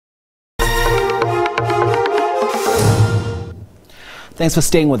Thanks for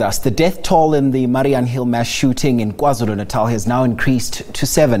staying with us. The death toll in the Mariannhill mass shooting in KwaZulu-Natal has now increased to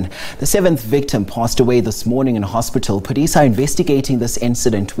 7. The 7th victim passed away this morning in hospital. Police are investigating this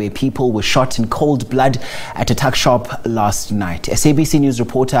incident where people were shot in cold blood at a tuck shop last night. SABC News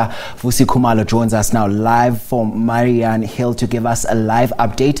reporter Vusi Khumalo joins us now live from Mariannhill to give us a live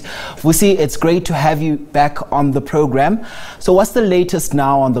update. Vusi, it's great to have you back on the program. So what's the latest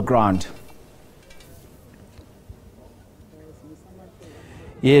now on the ground?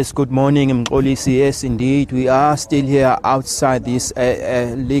 Yes, good morning, Mkolisi. Yes, indeed. We are still here outside this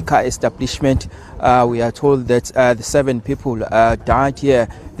liquor establishment. We are told that the 7 people died here.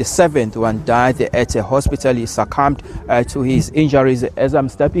 The 7th one died at a hospital. He succumbed to his injuries. As I'm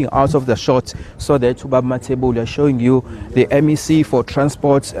stepping out of the shot, so that Ubaba Matebula showing you the MEC for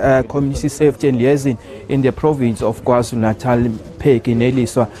Transport, Community Safety and Liaison in the province of KwaZulu-Natal,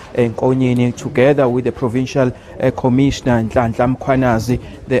 Neliswa and Konyeni, together with the Provincial Commissioner Nhlanhla Mkhwanazi.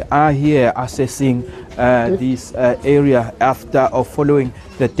 They are here assessing this area after or following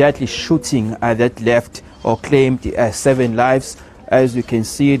the deadly shooting that left or claimed 7 lives. As you can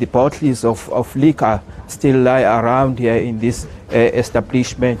see, the bottles of liquor still lie around here in this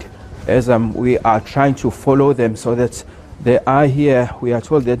establishment. As we are trying to follow them so that they are here. We are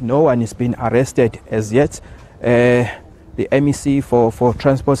told that no one has been arrested as yet. The MEC for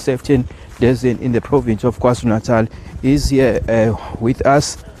Transport Safety and Liaison in the province of KwaZulu-Natal is here with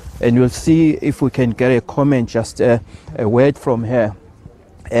us, and we'll see if we can get a comment, just a word from her,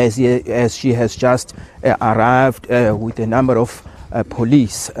 as she has just arrived with a number of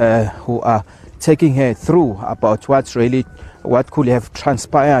police who are taking her through about what could have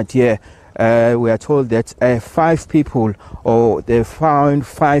transpired here. We are told that 5 people, or they found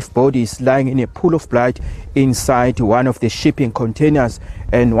 5 bodies lying in a pool of blood inside one of the shipping containers,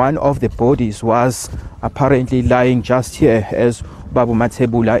 and one of the bodies was apparently lying just here, as Babu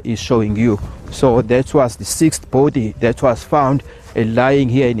Matebula is showing you. So that was the 6th body that was found lying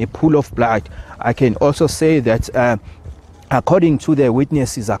here in a pool of blood. I can also say that according to the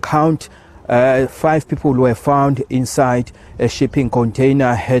witnesses' account, 5 people were found inside a shipping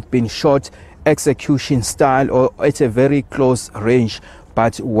container, had been shot execution style or at a very close range.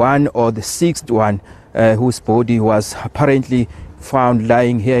 But one, or the 6th one, whose body was apparently found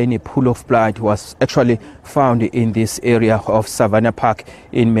lying here in a pool of blood, was actually found in this area of Savannah Park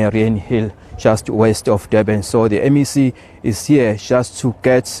in Mariannhill, just west of Durban. So the MEC is here just to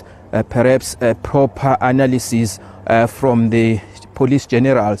get perhaps a proper analysis from the police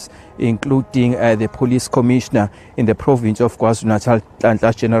generals, including the police commissioner in the province of KwaZulu-Natal,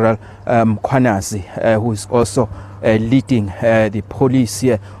 Nhlanhla General Mkhwanazi, who is also leading the police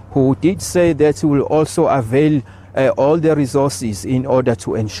here, who did say that he will also avail all the resources in order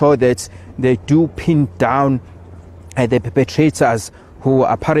to ensure that they do pin down the perpetrators who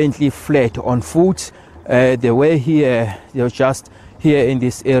apparently fled on foot. They were here, they were just here in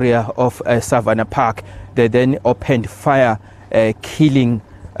this area of Savannah Park. They then opened fire, killing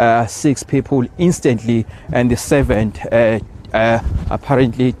 6 people instantly, and the 7th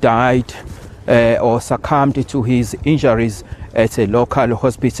apparently died or succumbed to his injuries at a local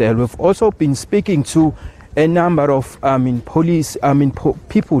hospital. We've also been speaking to a number of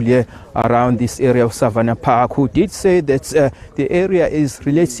people here around this area of Savannah Park, who did say that the area is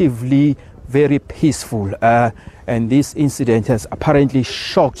relatively very peaceful, and this incident has apparently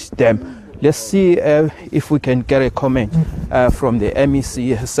shocked them. Let's see if we can get a comment from the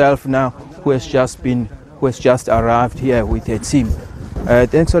MEC herself now, who has just arrived here with her team.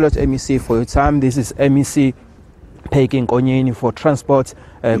 Thanks a lot, MEC, for your time. This is MEC Peggy Nkonyeni for Transport,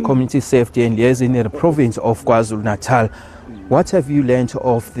 Community Safety and Liaison in the province of KwaZulu-Natal. What have you learned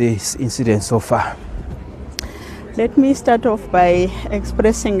of this incident so far? Let me start off by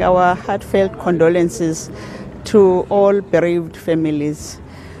expressing our heartfelt condolences to all bereaved families.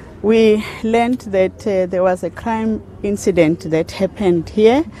 We learned that there was a crime incident that happened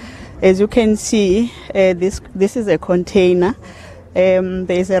here. As you can see, this is a container. There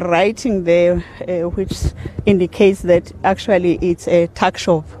is a writing there which indicates that actually it's a tuck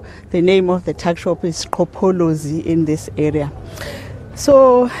shop. The name of the tuck shop is Kopolozi in this area.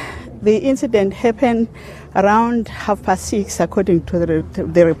 So the incident happened around 6:30, according to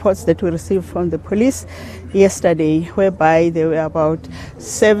the reports that we received from the police yesterday, whereby there were about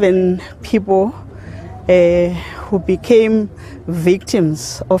 7 people who became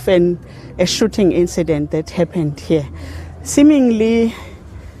victims of a shooting incident that happened here. Seemingly,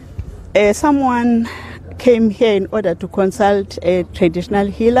 someone came here in order to consult a traditional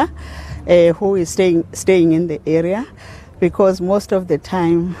healer who is staying in the area, because most of the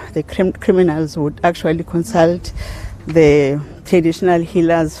time the criminals would actually consult the traditional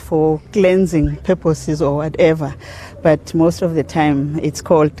healers for cleansing purposes or whatever, but most of the time it's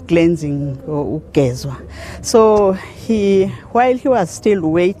called cleansing or ugezwa. So while he was still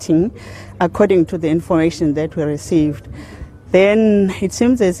waiting, according to the information that we received, then it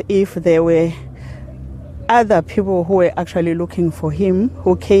seems as if there were other people who were actually looking for him,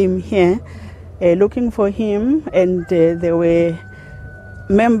 who came here looking for him, and there were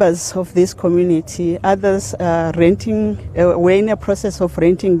members of this community. Others were in a process of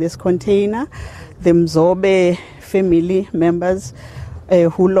renting this container. The Mzobe family members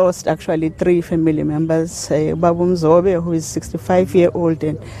who lost actually 3 family members. Babu Mzobe, who is 65-year-old,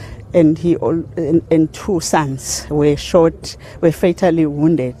 and 2 sons were fatally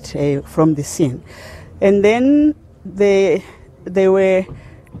wounded from the scene. And then they were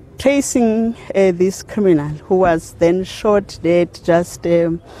tracing this criminal who was then shot dead just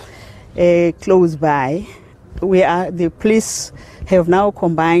close by. The police have now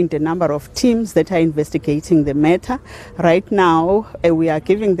combined a number of teams that are investigating the matter. Right now, we are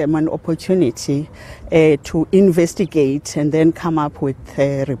giving them an opportunity to investigate and then come up with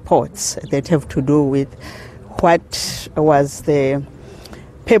reports that have to do with what was the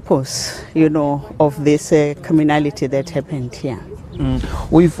purpose, of this criminality that happened here.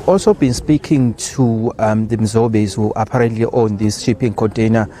 We've also been speaking to the Mzobes who apparently own this shipping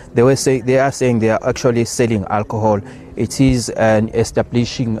container. They are saying they are actually selling alcohol. It is an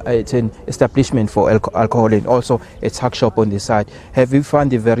establishment for alcohol and also a tuck shop on the side. Have you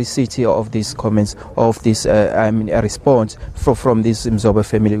found the veracity of these comments, of this a response from this Mzobe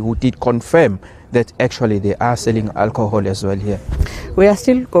family who did confirm that actually they are selling alcohol as well here? We are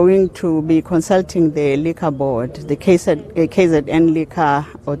still going to be consulting the liquor board, the KZN Liquor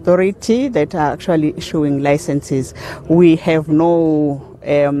Authority that are actually issuing licenses. We have no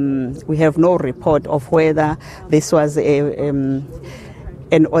report of whether this was an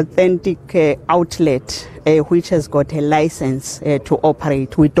authentic outlet which has got a license to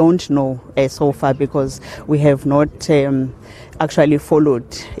operate. We don't know so far because we have not actually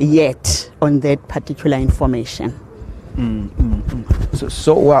followed yet on that particular information.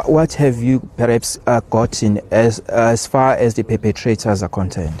 So what have you perhaps gotten as far as the perpetrators are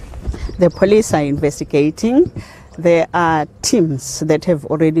concerned? The police are investigating. There are teams that have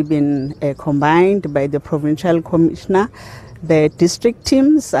already been combined by the provincial commissioner. The district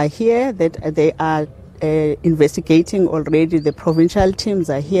teams are here, that they are investigating already. The provincial teams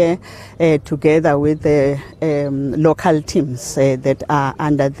are here together with the local teams that are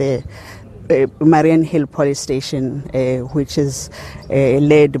under the Mariannhill police station, which is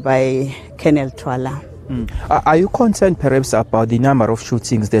led by Colonel Twala. Are you concerned perhaps about the number of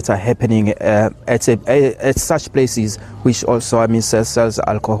shootings that are happening at such places which also sells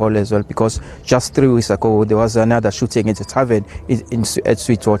alcohol as well? Because just 3 weeks ago there was another shooting at a tavern at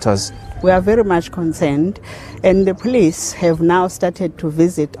Sweetwaters. We are very much concerned, and the police have now started to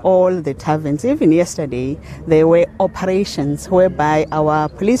visit all the taverns. Even yesterday there were operations whereby our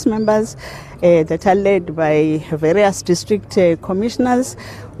police members that are led by various district commissioners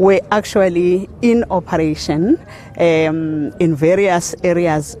were actually in operation in various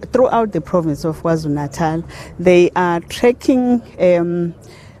areas throughout the province of KwaZulu-Natal. They are tracking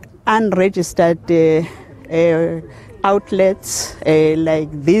unregistered outlets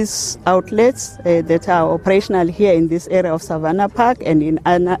like these outlets that are operational here in this area of Savannah Park and in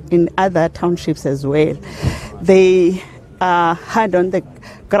other townships as well. They are hard on the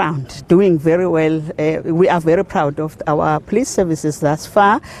ground, doing very well. We are very proud of our police services thus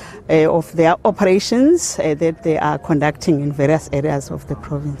far, of their operations that they are conducting in various areas of the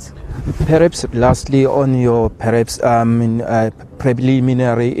province. Perhaps lastly, on your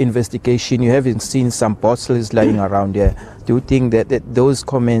preliminary investigation, you haven't seen some bottles lying around here. Do you think that those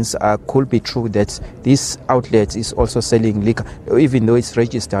comments could be true, that this outlet is also selling liquor, even though it's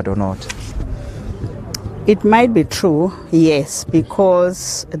registered or not? It might be true, yes,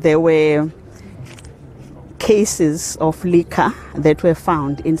 because there were cases of liquor that were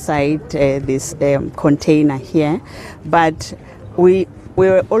found inside this container here. But we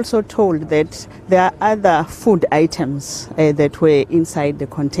were also told that there are other food items that were inside the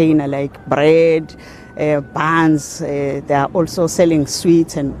container, like bread, buns. They are also selling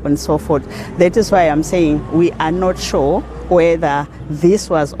sweets and so forth. That is why I'm saying we are not sure whether this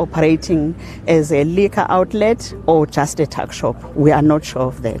was operating as a liquor outlet or just a tuck shop. We are not sure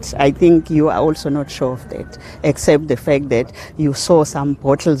of that. I think you are also not sure of that, except the fact that you saw some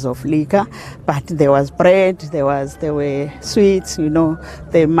bottles of liquor, but there was bread, there were sweets.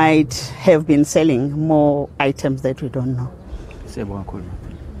 They might have been selling more items that we don't know.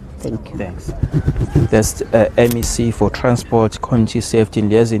 Thank you. Thanks. That's MEC for Transport, Community Safety and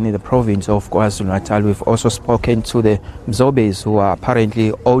Liaison in the province of KwaZulu-Natal. We've also spoken to the Mzobes who are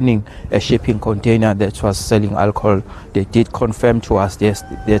apparently owning a shipping container that was selling alcohol. They did confirm to us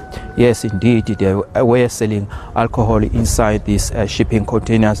that yes, indeed, they were selling alcohol inside these shipping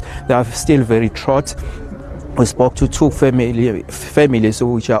containers. They are still very short. We spoke to two families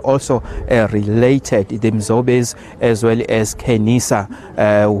which are also related, the Mzobes as well as Kenisa,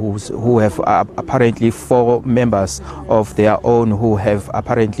 who have apparently 4 members of their own who have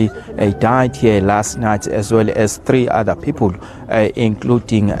apparently died here last night, as well as 3 other people,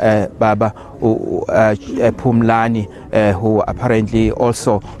 including Baba Pumlani, who apparently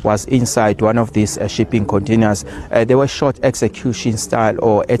also was inside one of these shipping containers. They were shot execution style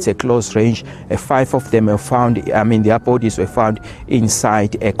or at a close range. 5 of them were found, their bodies were found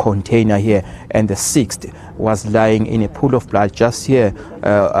inside a container here, and the 6th was lying in a pool of blood just here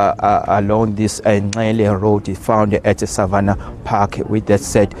along this Nqele road found at the Savannah Park. With that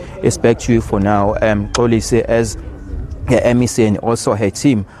said, it's back to you for now. Police, as MEC and also her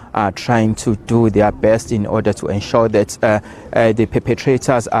team are trying to do their best in order to ensure that the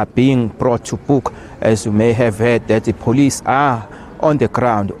perpetrators are being brought to book. As you may have heard, that the police are on the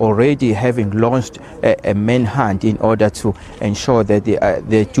ground already, having launched a manhunt in order to ensure that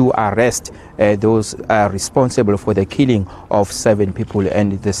they do arrest those responsible for the killing of 7 people,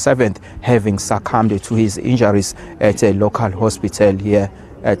 and the 7th having succumbed to his injuries at a local hospital here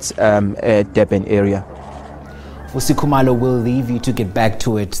at Durban area. Vusi Khumalo, we'll leave you to get back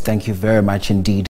to it. Thank you very much indeed.